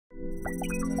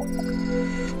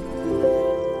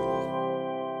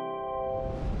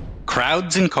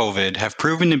Crowds and COVID have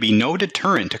proven to be no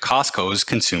deterrent to Costco's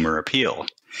consumer appeal.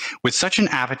 With such an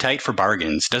appetite for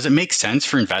bargains, does it make sense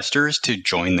for investors to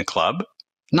join the club?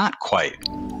 Not quite.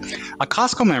 A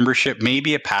Costco membership may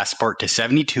be a passport to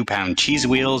 72-pound cheese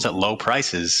wheels at low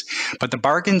prices, but the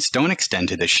bargains don't extend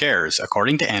to the shares,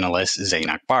 according to analyst Zain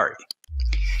Akbari.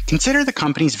 Consider the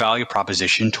company's value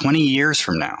proposition 20 years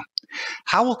from now.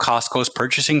 How will Costco's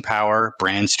purchasing power,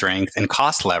 brand strength, and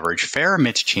cost leverage fare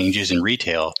amidst changes in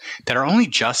retail that are only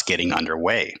just getting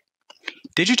underway?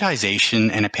 Digitization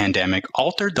and a pandemic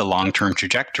altered the long-term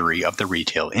trajectory of the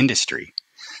retail industry.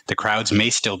 The crowds may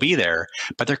still be there,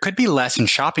 but there could be less in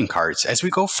shopping carts as we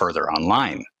go further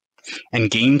online. And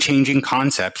game-changing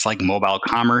concepts like mobile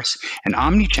commerce and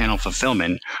omni-channel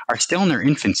fulfillment are still in their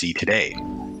infancy today.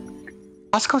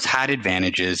 Costco's had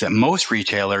advantages that most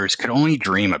retailers could only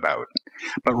dream about,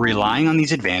 but relying on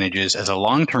these advantages as a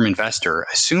long-term investor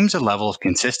assumes a level of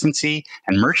consistency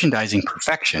and merchandising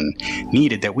perfection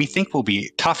needed that we think will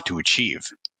be tough to achieve.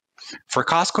 For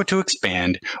Costco to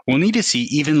expand, we'll need to see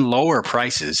even lower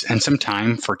prices and some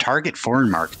time for target foreign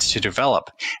markets to develop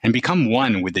and become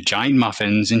one with the giant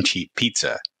muffins and cheap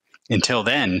pizza. Until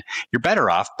then, you're better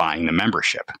off buying the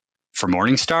membership. For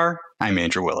Morningstar, I'm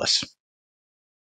Andrew Willis.